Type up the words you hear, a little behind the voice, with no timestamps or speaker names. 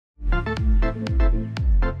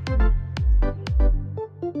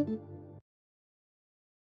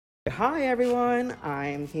Hi everyone,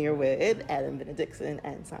 I'm here with Ellen Benediktson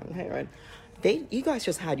and Simon Peyron. You guys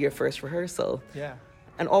just had your first rehearsal. Yeah.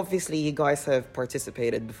 And obviously you guys have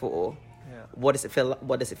participated before. Yeah. What does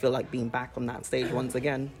it feel like being back on that stage once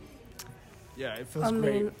again? Yeah, it feels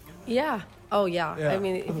great. Yeah. Oh, yeah. Yeah. I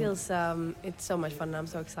mean, it feels, it's so much fun and I'm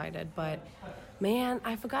so excited. But, man,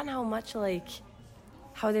 I've forgotten how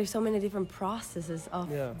there's so many different processes of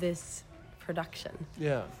this production.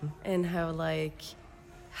 Yeah. And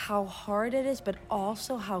how hard it is, but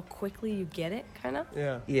also how quickly you get it, kind of.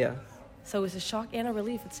 Yeah. Yeah. So it's a shock and a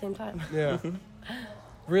relief at the same time. Yeah.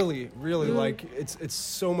 Really, like it's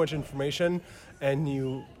so much information, and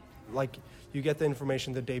you get the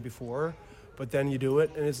information the day before, but then you do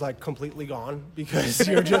it and it's like completely gone because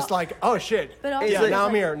you're just like, oh shit. But yeah, now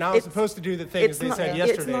I'm here. Now I'm supposed to do the things they said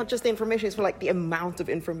yesterday. It's not just the information, it's for like the amount of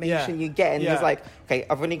information you get. And Yeah. it's like, okay,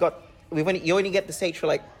 you only get the stage for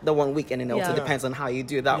like the 1 week, and it also depends on how you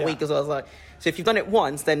do that week as well. It's like, so if you've done it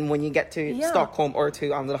once, then when you get to Stockholm or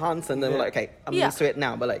to Anders Hansen, then we're like, okay, I'm used to it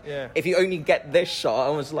now. But like, if you only get this shot, I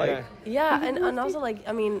was like, and also like,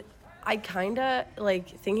 I mean, I kind of like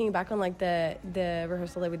thinking back on like the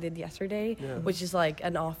rehearsal that we did yesterday, which is like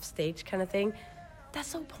an off stage kind of thing. That's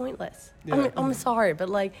so pointless. Yeah. I mean, I'm sorry, but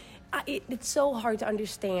like, it's so hard to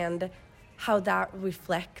understand how that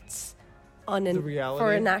reflects on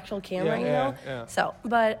for an actual camera, you know. Yeah. So,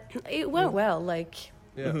 but it went well. Like,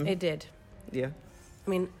 it did. yeah. I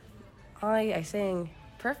mean, I sang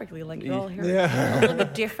perfectly. Like you all hear Yeah. a little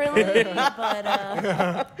bit differently,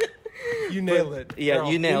 but. You nailed it. Yeah,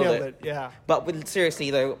 Girl, you nailed it. Yeah. But seriously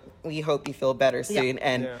though, we hope you feel better soon.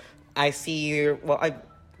 And I see you. Well, I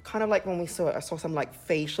kind of like when I saw some like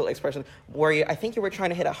facial expression where I think you were trying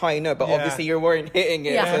to hit a high note, but obviously you weren't hitting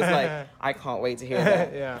it. So it's like, I can't wait to hear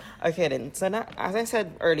that. Yeah. Okay then. So now, as I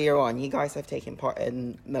said earlier on, you guys have taken part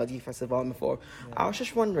in Melodifestivalen before. I was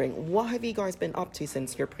just wondering, what have you guys been up to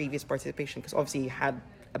since your previous participation? Because obviously you had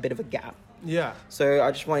a bit of a gap. Yeah. So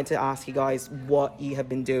I just wanted to ask you guys what you have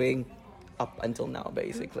been doing up until now,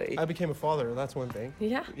 basically. I became a father. That's one thing.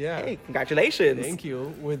 Yeah. Yeah. Hey, congratulations. Thank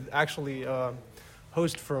you. With actually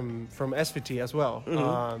host from SVT as well.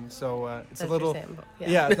 So it's That's a little. Sam,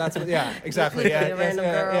 Exactly. A random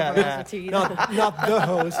girl from SVT. Not the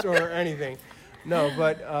host or anything. No,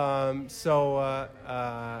 but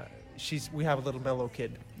we have a little mellow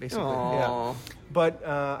kid, basically. Aww. Yeah. But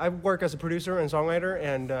I work as a producer and songwriter,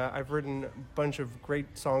 and I've written a bunch of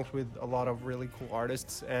great songs with a lot of really cool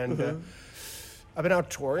artists. And I've been out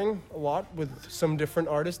touring a lot with some different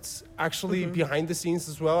artists. Actually, behind the scenes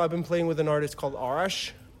as well. I've been playing with an artist called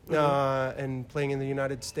Arash, and playing in the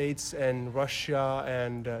United States and Russia,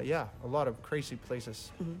 and a lot of crazy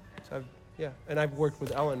places. So and I've worked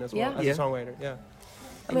with Ellen as well as a songwriter. Yeah.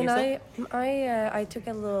 I mean, I took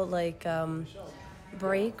a little like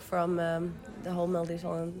break from the whole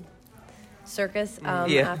Melodifestivalen circus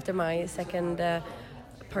after my second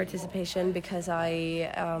participation because I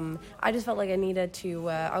just felt like I needed to.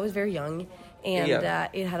 I was very young, and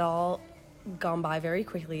it had all gone by very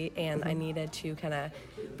quickly, and I needed to kind of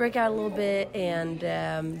break out a little bit and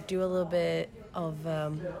do a little bit of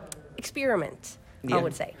experiment. I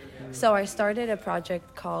would say. So I started a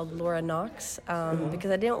project called Laura Knox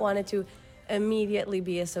because I didn't want it to immediately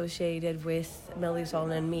be associated with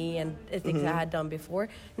Melodifestivalen and me and things I had done before.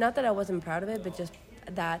 Not that I wasn't proud of it, but just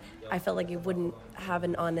that I felt like it wouldn't have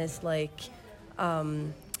an honest just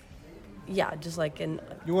like an.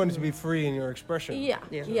 You wanted to be free in your expression.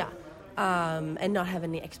 And not have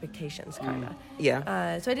any expectations, kind of.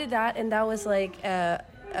 So I did that, and that was like a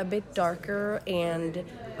bit darker, and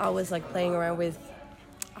I was like playing around with,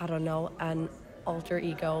 I don't know, an alter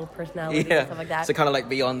ego personality and stuff like that. So kind of like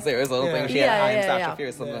Beyonce or something. She had high and Sasha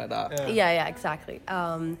Fierce, something like that. Yeah, exactly.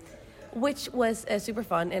 Which was super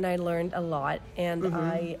fun, and I learned a lot. And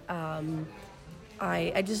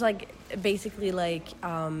I just like basically like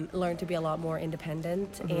learned to be a lot more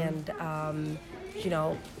independent and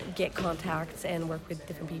get contacts and work with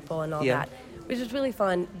different people and all that, which was really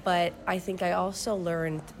fun. But I think I also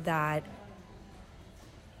learned that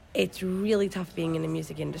it's really tough being in the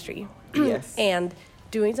music industry. Yes. And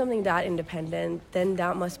doing something that independent, then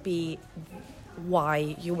that must be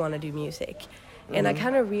why you want to do music. And I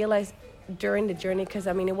kind of realized during the journey, because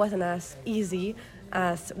I mean, it wasn't as easy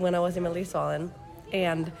as when I was in Melodifestivalen.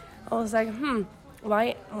 And I was like,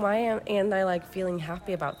 why am I like feeling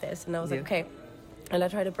happy about this? And I was like, okay. And I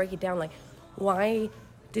tried to break it down, like, why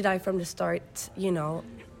did I from the start,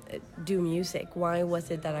 do music? Why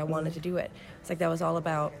was it that I wanted to do it? It's like that was all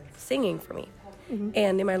about singing for me.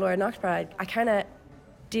 And in my Laura Knox project, I kind of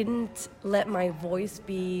didn't let my voice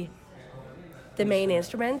be the main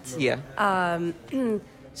instrument.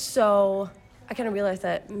 So I kind of realized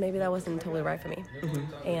that maybe that wasn't totally right for me.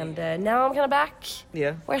 And now I'm kind of back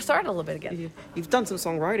where I started a little bit again. You've done some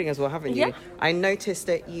songwriting as well, haven't you? Yeah. I noticed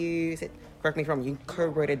that correct me if I'm wrong, you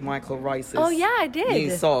co-wrote Michael Rice's I did. new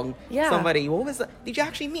song. Yeah. What was that? Did you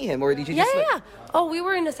actually meet him or did you just... Oh, we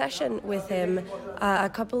were in a session with him a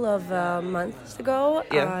couple of months ago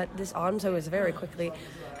this autumn, so it was very quickly.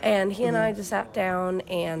 And he and I just sat down,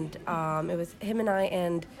 and it was him and I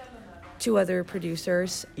and 2 other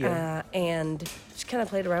producers, and just kind of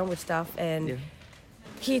played around with stuff. And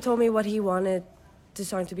he told me what he wanted the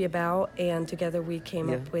song to be about, and together we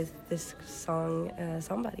came up with this song,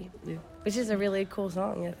 Somebody, which is a really cool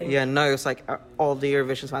song, I think. Yeah, no, it's like all the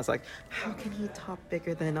Eurovision fans like, how can he top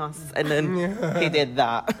bigger than us? And then he did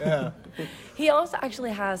that. Yeah. He also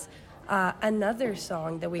actually has another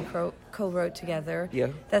song that we co-wrote together. Yeah.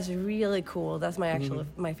 That's really cool. That's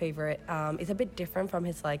my favorite. It's a bit different from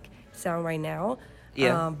his like sound right now.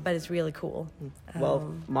 Yeah. But it's really cool.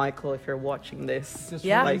 Well, Michael, if you're watching this, just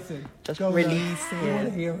release it. Just release it. I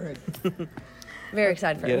want to hear it. Very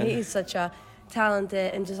excited for him. He's such a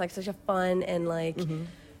talented and just like such a fun and like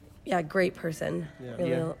great person.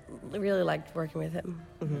 Yeah. Really liked working with him.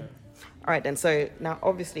 All right, then. So now,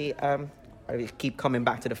 obviously, I keep coming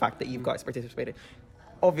back to the fact that you guys participated.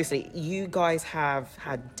 Obviously, you guys have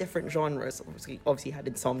had different genres. Obviously, you had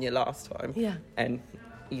Insomnia last time. Yeah. And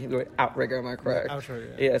you were Outrigger, am I correct?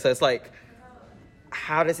 Outrigger, yeah. So it's like,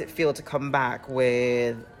 how does it feel to come back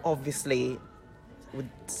with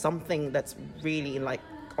something that's really like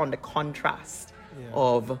on the contrast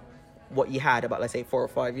of what you had about, let's say, 4 or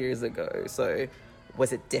 5 years ago? So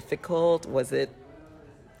was it difficult? Was it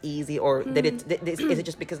easy? Or is it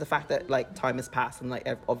just because the fact that like time has passed and like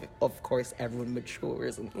of course everyone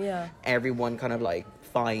matures and everyone kind of like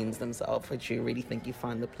finds themselves, which you really think you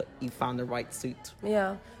found the right suit?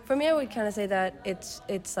 Yeah, for me I would kind of say that it's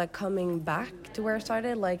like coming back to where I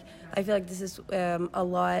started. Like I feel like this is a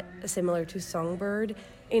lot similar to Songbird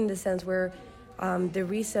in the sense where the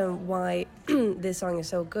reason why this song is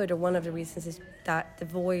so good, or one of the reasons, is that the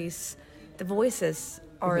voices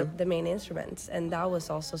are the main instruments, and that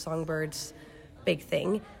was also Songbird's big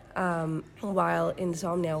thing, while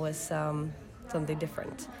Insomnia was something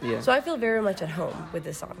different. Yeah. So I feel very much at home with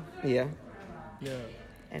this song. Yeah. Yeah.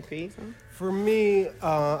 And for you? For me,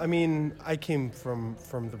 I mean, I came from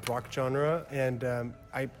the rock genre, and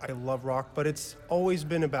I love rock, but it's always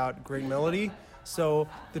been about great melody. So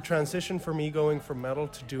the transition for me going from metal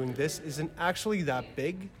to doing this isn't actually that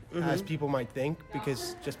big as people might think,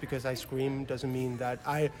 because just because I scream doesn't mean that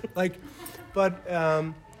I like, but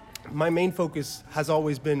my main focus has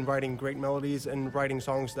always been writing great melodies and writing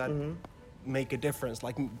songs that make a difference,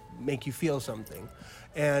 like make you feel something.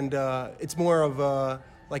 And it's more of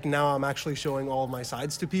like now I'm actually showing all of my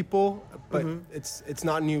sides to people, but it's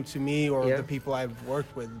not new to me or the people I've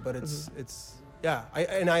worked with, but it's yeah,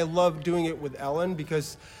 I love doing it with Ellen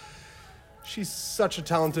because she's such a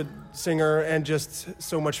talented singer and just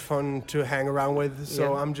so much fun to hang around with.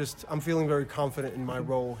 So I'm feeling very confident in my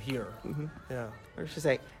role here. Yeah. I should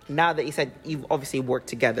say, now that you said you've obviously worked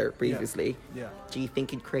together previously, do you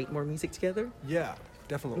think you'd create more music together? Yeah,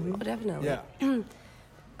 definitely. Oh, definitely. Yeah.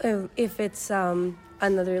 If it's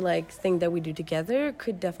another like thing that we do together,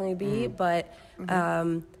 could definitely be, but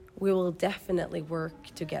we will definitely work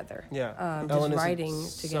together. Yeah, Ellen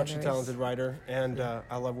is together. Such a talented writer, and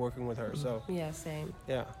I love working with her. So yeah, same.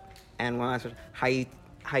 Yeah. And one last question: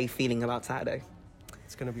 how you feeling about Saturday?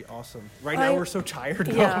 It's gonna be awesome. Right now we're so tired.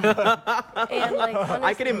 Yeah. And like honestly,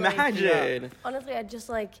 I can imagine. Like, honestly, I just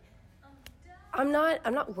like. I'm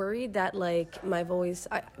not worried that like my voice.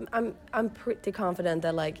 I'm pretty confident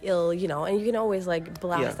that like it'll, you know, and you can always like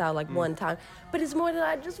blast out like one time, but it's more that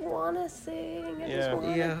I just want to sing. I just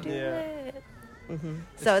want to do it.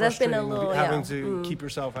 So that's been a little having to keep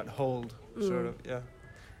yourself at hold, sort of. Yeah.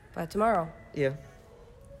 But tomorrow. Yeah.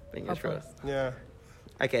 Fingers crossed. Yeah.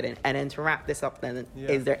 Okay, then, and then to wrap this up, then,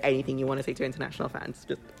 is there anything you want to say to international fans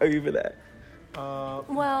just over there?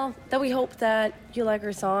 Well, that we hope that you like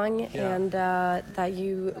our song and that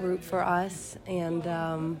you root for us and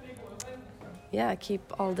keep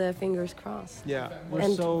all the fingers crossed. Yeah,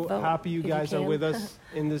 we're so happy you guys are with us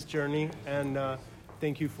in this journey, and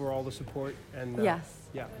thank you for all the support. And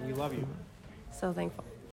we love you. So thankful.